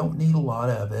skin. You don't need a lot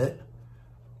of it.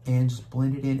 And just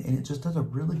blend it in, and it just does a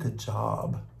really good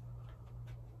job.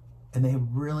 And they have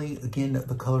really, again,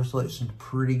 the color selection is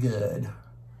pretty good.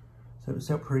 So it's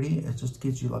so pretty. It just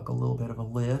gives you like a little bit of a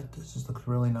lift. It just looks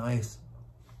really nice.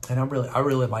 And I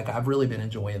really like it. I've really been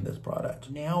enjoying this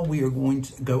product. Now we are going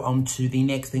to go on to the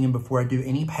next thing. And before I do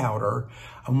any powder,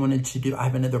 I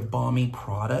have another balmy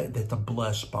product that's a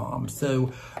blush balm.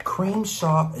 So Cream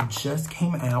Shop just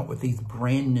came out with these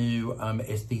brand new,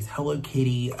 it's these Hello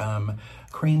Kitty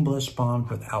cream blush balms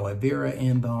with aloe vera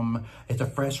in them. It's a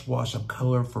fresh wash of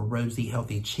color for rosy,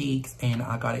 healthy cheeks. And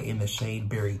I got it in the shade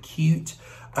Berry Cute.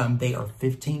 They are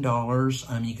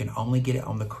 $15. You can only get it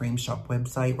on the Cream Shop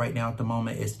website right now at the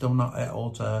moment. It's still not at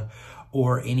Ulta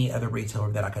or any other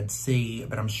retailer that I could see,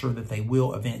 but I'm sure that they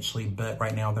will eventually, but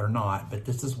right now they're not. But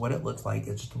this is what it looks like.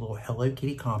 It's just a little Hello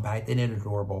Kitty compact, and it's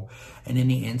adorable. And in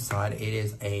the inside, it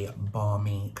is a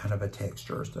balmy kind of a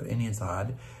texture. So in the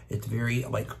inside, it's very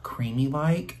like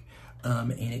creamy-like.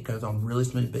 And it goes on really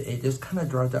smooth, but it just kind of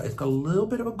dries out. It's got a little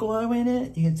bit of a glow in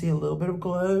it. You can see a little bit of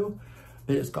glow.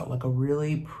 But it's got like a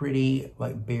really pretty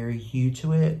like berry hue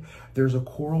to it. There's a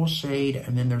coral shade,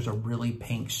 and then there's a really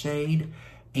pink shade.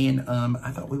 And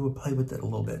I thought we would play with it a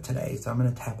little bit today. So I'm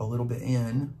gonna tap a little bit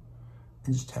in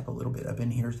and just tap a little bit up in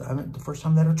here. So the first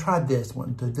time that I've tried this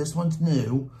one, so this one's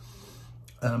new.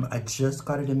 I just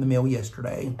got it in the mail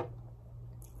yesterday.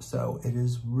 So it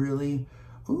is really,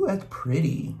 ooh, that's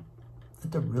pretty.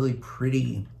 That's a really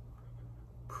pretty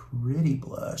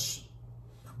blush.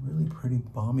 Really pretty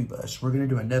balmy blush. We're gonna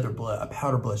do a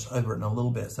powder blush over it in a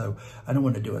little bit, so I don't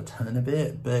want to do a ton of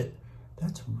it, but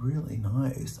that's really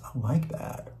nice. I like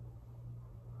that.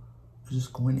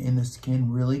 Just going in the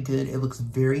skin really good. It looks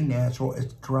very natural.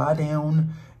 It's dry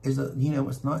down.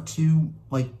 It's not too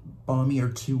like balmy or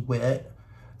too wet.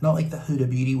 Not like the Huda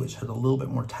Beauty, which has a little bit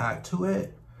more tack to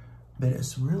it, but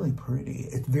it's really pretty.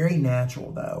 It's very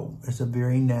natural though. It's a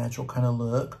very natural kind of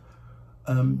look.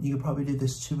 You could probably do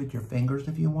this too with your fingers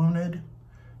if you wanted.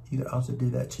 You could also do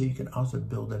that too. You can also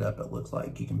build it up. It looks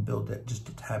like you can build it just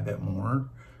a tad bit more.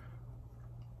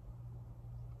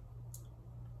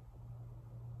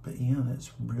 But yeah,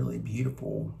 that's really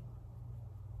beautiful.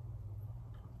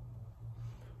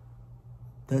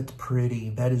 That's pretty.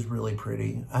 That is really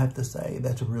pretty. I have to say,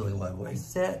 that's really lovely. I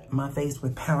set my face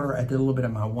with powder. I did a little bit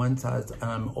of my One Size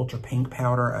Ultra Pink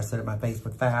powder. I set my face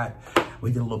with that.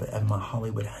 We did a little bit of my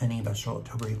Hollywood Honey by Charlotte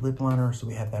Tilbury lip liner. So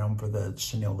we have that on for the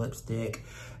Chanel lipstick.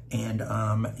 And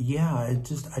yeah,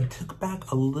 I took back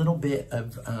a little bit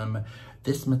of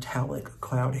this metallic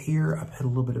cloud here. I put a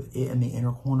little bit of it in the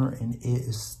inner corner, and it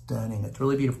is stunning. It's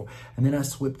really beautiful. And then I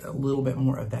swept a little bit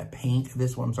more of that pink,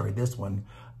 this one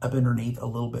up underneath a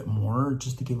little bit more,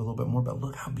 just to give a little bit more. But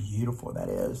look how beautiful that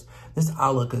is. This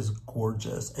eye look is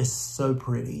gorgeous. It's so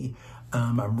pretty.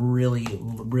 I'm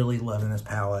really loving this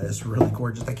palette. It's really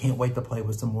gorgeous. I can't wait to play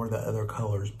with some more of the other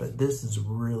colors, but this is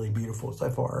really beautiful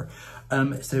so far.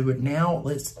 So now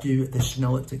let's do the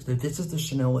Chanel lipstick. So this is the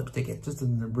Chanel lipstick. It's just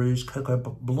in the Rouge Cocoa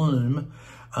Bloom.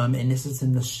 And this is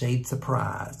in the shade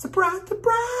Surprise. Surprise,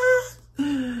 surprise!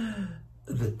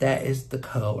 That is the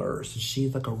color. So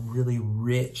she's like a really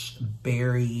rich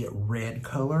berry red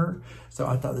color. So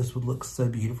I thought this would look so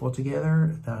beautiful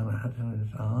together. I don't know how to turn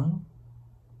it on.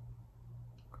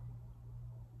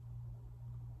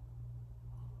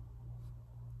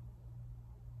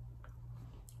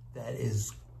 That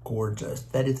is gorgeous.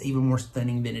 That is even more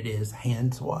stunning than it is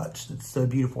hand swatched. It's so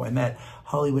beautiful. And that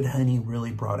Hollywood Honey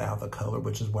really brought out the color,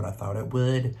 which is what I thought it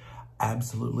would.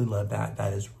 Absolutely love that.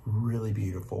 That is really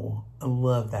beautiful. I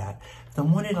love that. So I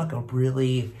wanted like a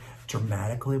really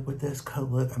dramatic lip with this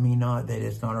look. I mean, not that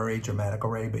it's not already dramatic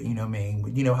already, but you know me,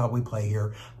 you know how we play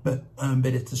here. But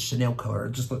it's a Chanel color.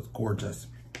 It just looks gorgeous.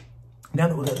 Now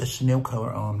that we got the Chanel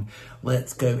color on,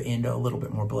 let's go into a little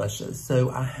bit more blushes. So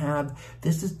I have,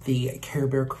 this is the Care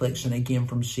Bear collection, again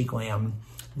from Glam.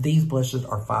 These blushes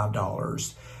are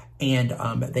 $5. And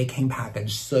they came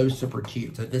packaged so super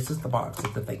cute. So this is the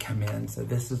boxes that they come in. So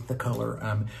this is the color,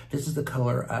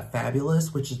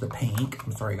 Fabulous, which is the pink.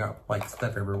 I'm sorry, I got like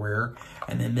stuff everywhere.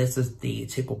 And then this is the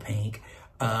Tickle Pink.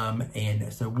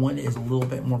 And so one is a little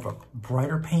bit more of a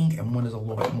brighter pink and one is a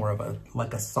little bit more of a,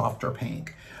 like a softer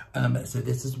pink. So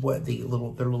this is what they're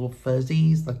little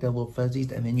fuzzies, like they're little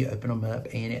fuzzies, and then you open them up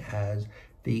and it has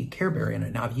the Care Bear in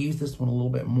it. Now I've used this one a little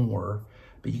bit more,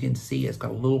 but you can see it's got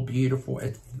a little beautiful,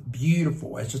 it's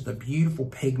beautiful. It's just a beautiful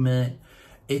pigment.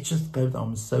 It just goes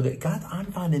on so good. Guys, I'm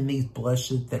finding these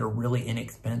blushes that are really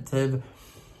inexpensive,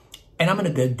 and I'm gonna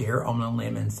go dare on a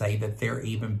limb and say that they're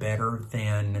even better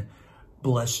than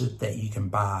blushes that you can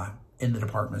buy in the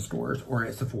department stores or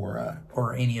at Sephora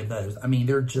or any of those. I mean,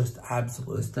 they're just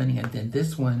absolutely stunning. And then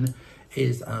this one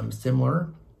is similar.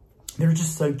 They're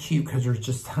just so cute because they're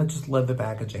just, I just love the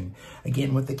packaging.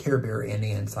 Again, with the Care Bear in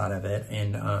the inside of it.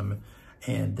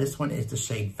 And this one is the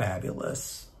shade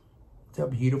Fabulous. See how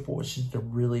beautiful. It's just a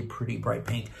really pretty bright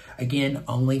pink. Again,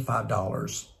 only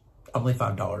 $5. Only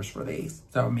 $5 for these.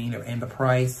 So, I mean, and the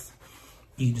price,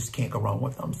 you just can't go wrong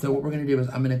with them. So what we're going to do is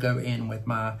I'm going to go in with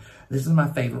this is my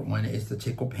favorite one, is the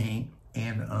Tickle Pink.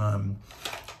 And I'm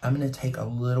going to take a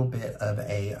little bit of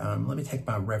a, let me take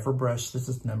my Refer brush. This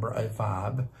is number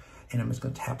 05. And I'm just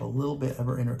going to tap a little bit of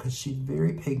her in her because she's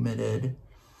very pigmented.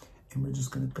 And we're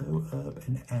just going to go up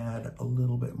and add a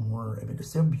little bit more of it.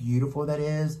 Just see how beautiful that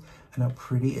is and how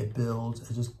pretty it builds.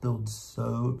 It just builds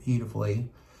so beautifully.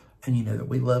 And you know that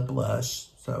we love blush.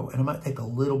 So, and I might take a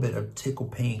little bit of Tickle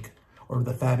Pink or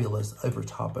the Fabulous over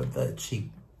top of the cheek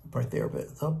right there. But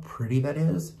how pretty that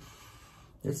is.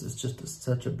 This is just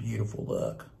such a beautiful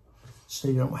look. So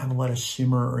you don't have a lot of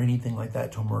shimmer or anything like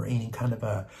that to them, or any kind of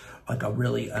a, like a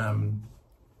really,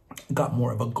 got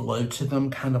more of a glow to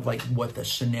them, kind of like what the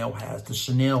Chanel has. The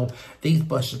Chanel, these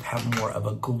blushes have more of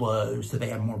a glow, so they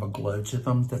have more of a glow to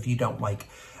them. So if you don't like,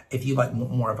 if you like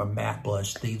more of a matte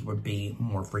blush, these would be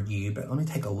more for you. But let me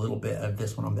take a little bit of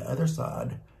this one on the other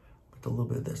side with a little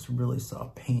bit of this really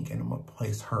soft pink, and I'm gonna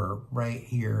place her right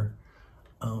here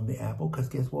on the apple, because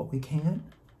guess what, we can,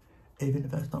 even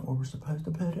if that's not what we're supposed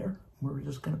to put her, we're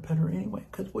just gonna put her anyway,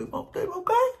 because we won't do,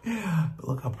 okay? But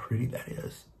look how pretty that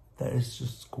is. That is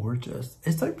just gorgeous.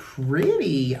 It's so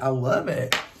pretty. I love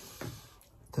it.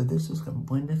 So this is gonna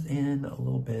blend this in a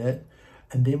little bit.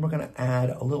 And then we're gonna add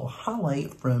a little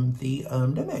highlight from the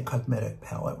Nomad Cosmetic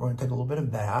palette. We're gonna take a little bit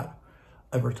of that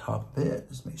over top of it.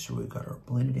 Just make sure we've got her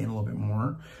blended in a little bit more.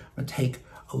 I'm gonna take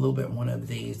a little bit one of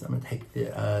these. I'm gonna take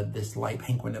the this light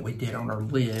pink one that we did on our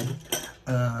lid.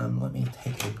 Let me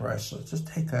take a brush. Let's just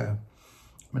take I'm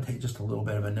gonna take just a little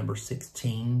bit of a number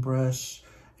 16 brush.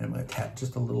 And I'm gonna tap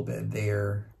just a little bit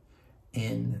there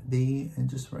and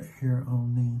just right here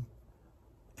on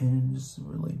and just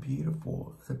really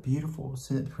beautiful. It's a beautiful,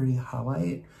 pretty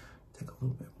highlight. Take a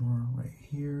little bit more right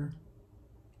here.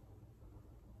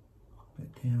 A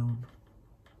little bit down.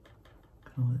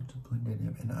 Kind of let it blend it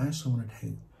in. And I actually want to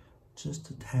take just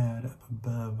a tad up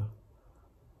above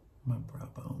my brow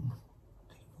bone.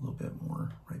 Take a little bit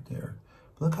more right there.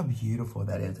 But look how beautiful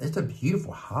that is. It's a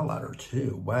beautiful highlighter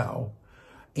too. Wow.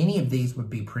 Any of these would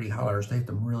be pretty highlighters. They have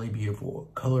some really beautiful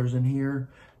colors in here.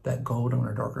 That gold on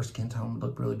a darker skin tone would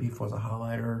look really beautiful as a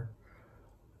highlighter.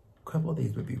 A couple of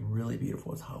these would be really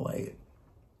beautiful as highlight.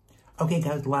 Okay,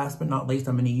 guys, last but not least,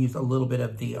 I'm going to use a little bit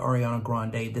of the Ariana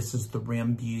Grande. This is the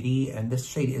Rim Beauty, and this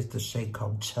shade is the shade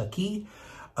called Chucky.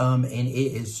 And it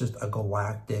is just a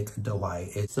galactic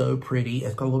delight. It's so pretty.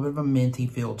 It's got a little bit of a minty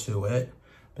feel to it,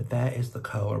 but that is the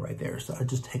color right there. So I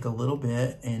just take a little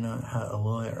bit and a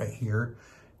little bit right here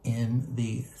in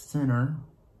the center,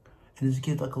 and just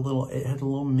gives like a little, it has a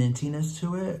little mintiness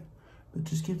to it, but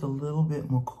just gives a little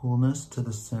bit more coolness to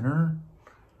the center.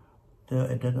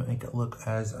 It doesn't make it look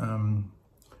as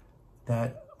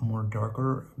that more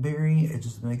darker berry. It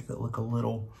just makes it look a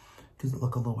little, gives it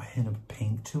look a little hint of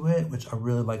pink to it, which I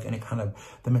really like. And it kind of,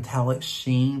 the metallic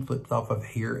sheen flips off of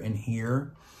here and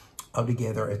here all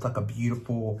together. It's like a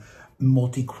beautiful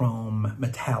multi-chrome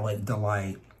metallic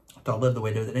delight. So I love the way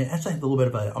it does it. And it actually has a little bit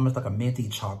of a, almost like a minty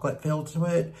chocolate feel to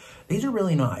it. These are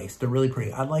really nice. They're really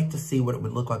pretty. I'd like to see what it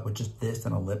would look like with just this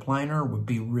and a lip liner. Would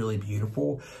be really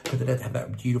beautiful, because it does have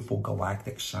that beautiful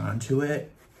galactic shine to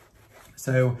it.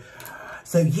 So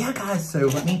So yeah, guys, so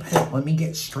let me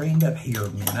get straightened up here a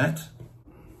minute.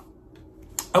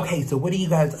 Okay, so what do you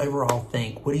guys overall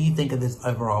think? What do you think of this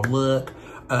overall look?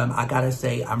 I gotta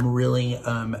say, I'm really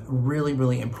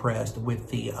impressed with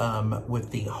the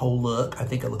whole look. I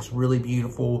think it looks really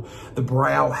beautiful. The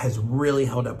brow has really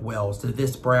held up well. So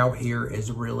this brow here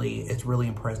is really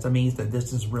impressed me. So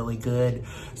this is really good.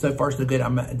 So far, so good.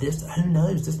 Who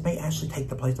knows? This may actually take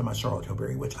the place of my Charlotte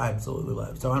Tilbury, which I absolutely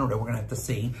love. So I don't know. We're gonna have to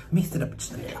see. Let me sit up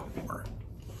just a little more.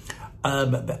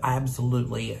 But I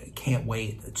absolutely can't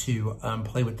wait to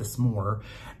play with this more,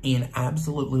 and I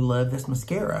absolutely love this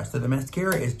mascara. So the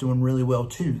mascara is doing really well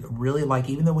too. Really, like,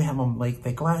 even though we have on like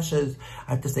fake lashes,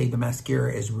 I have to say the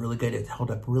mascara is really good. It's held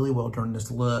up really well during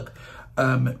this look.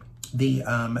 The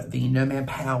Nomad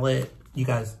palette, you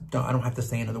guys I don't have to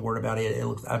say another word about it. It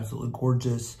looks absolutely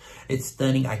gorgeous. It's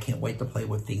stunning. I can't wait to play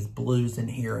with these blues in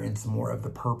here and some more of the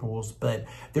purples, but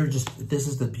this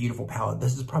is the beautiful palette.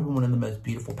 This is probably one of the most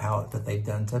beautiful palettes that they've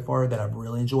done so far that I've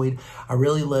really enjoyed. I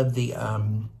really love the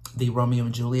Romeo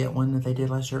and Juliet one that they did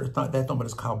last year. That's not what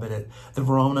it's called, but the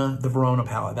Verona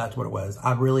palette, that's what it was.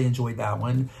 I really enjoyed that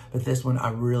one, but this one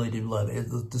I really do love it.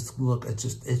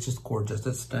 It's just gorgeous.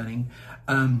 It's stunning.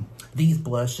 These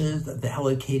blushes, the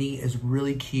Hello Kitty is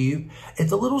really cute.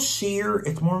 It's a little sheer.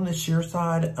 It's more on the sheer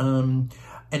side.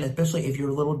 And especially if you're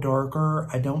a little darker,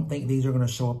 I don't think these are going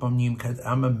to show up on you because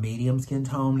I'm a medium skin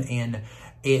tone and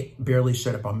it barely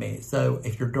showed up on me. So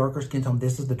if you're darker skin tone,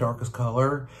 this is the darkest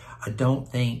color. I don't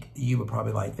think you would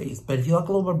probably like these. But if you like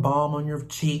a little bit of balm on your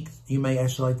cheeks, you may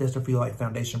actually like this. Or if you like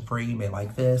foundation free, you may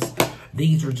like this.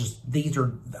 These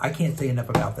are, I can't say enough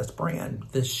about this brand.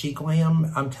 This Glam,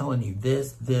 I'm telling you,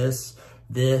 this,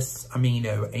 I mean, you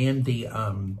know, and the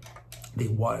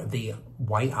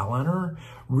white eyeliner,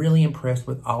 really impressed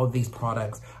with all of these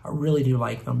products. I really do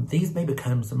like them. These may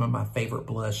become some of my favorite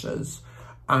blushes.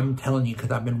 I'm telling you,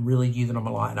 because I've been really using them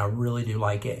a lot and I really do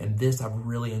like it. And this I've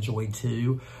really enjoyed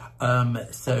too.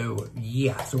 So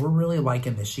yeah, so we're really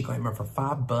liking this Glam for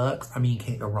 $5. I mean, you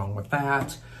can't go wrong with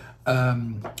that.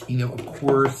 You know, of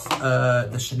course,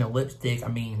 the Chanel lipstick, I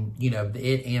mean, you know,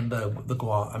 it and the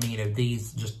gloss, I mean, you know,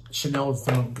 these just, Chanel is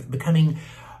becoming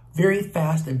very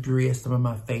fast and furious, some of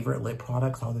my favorite lip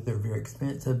products, although they're very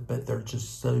expensive, but they're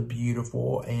just so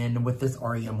beautiful. And with this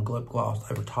REM lip gloss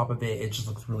over top of it, it just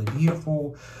looks really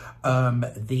beautiful.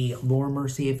 The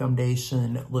Mercier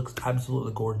foundation looks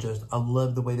absolutely gorgeous. I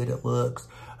love the way that it looks.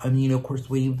 You know, of course,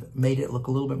 we've made it look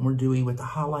a little bit more dewy with the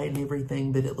highlight and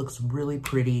everything, but it looks really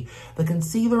pretty. The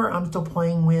concealer I'm still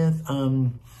playing with.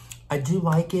 I do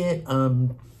like it.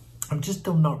 I'm just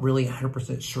still not really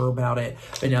 100% sure about it.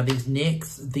 But now these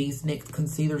NYX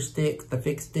concealer sticks, the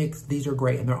fix sticks, these are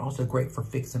great. And they're also great for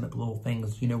fixing up little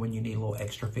things, you know, when you need a little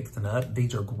extra fixing up.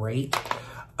 These are great.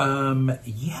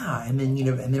 Yeah, and then, you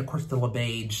know, and then of course the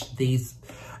Blvd, these,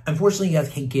 unfortunately you guys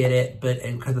can't get it, but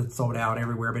because it's sold out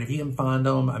everywhere. But if you can find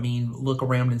them, I mean, look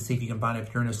around and see if you can find it.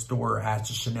 If you're in a store,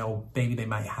 ask Chanel, maybe they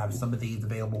might have some of these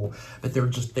available, but they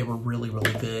were really,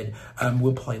 really good.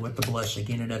 We'll play with the blush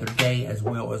again another day, as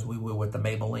well as we will with the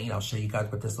Maybelline. I'll show you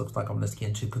guys what this looks like on the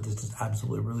skin too, because this is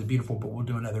absolutely really beautiful, but we'll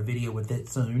do another video with it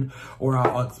soon, or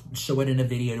I'll show it in a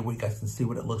video where you guys can see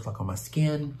what it looks like on my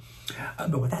skin.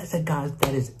 But with that said, guys,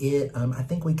 that is it. I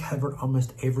think we covered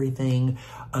almost everything.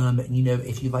 You know,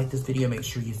 if you like this video, make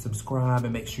sure you subscribe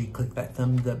and make sure you click that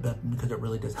thumbs up button, because it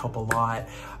really does help a lot.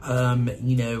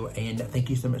 You know, and thank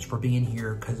you so much for being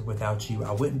here, because without you,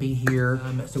 I wouldn't be here.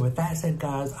 So with that said,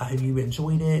 guys, I hope you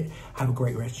enjoyed it. Have a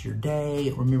great rest of your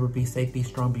day. Remember, be safe, be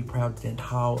strong, be proud, stand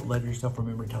tall, love yourself.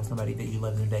 Remember to tell somebody that you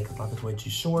love them today, because life is way too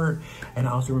short. And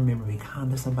also remember, be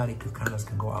kind to somebody, because kindness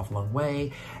can go off a long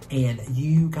way. And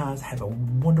you guys have a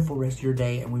wonderful rest of your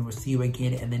day, and we will see you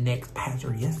again in the next Pass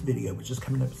or Yes video, which is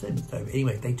coming up soon. So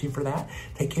anyway, stay tuned for that.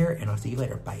 Take care, and I'll see you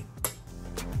later. Bye.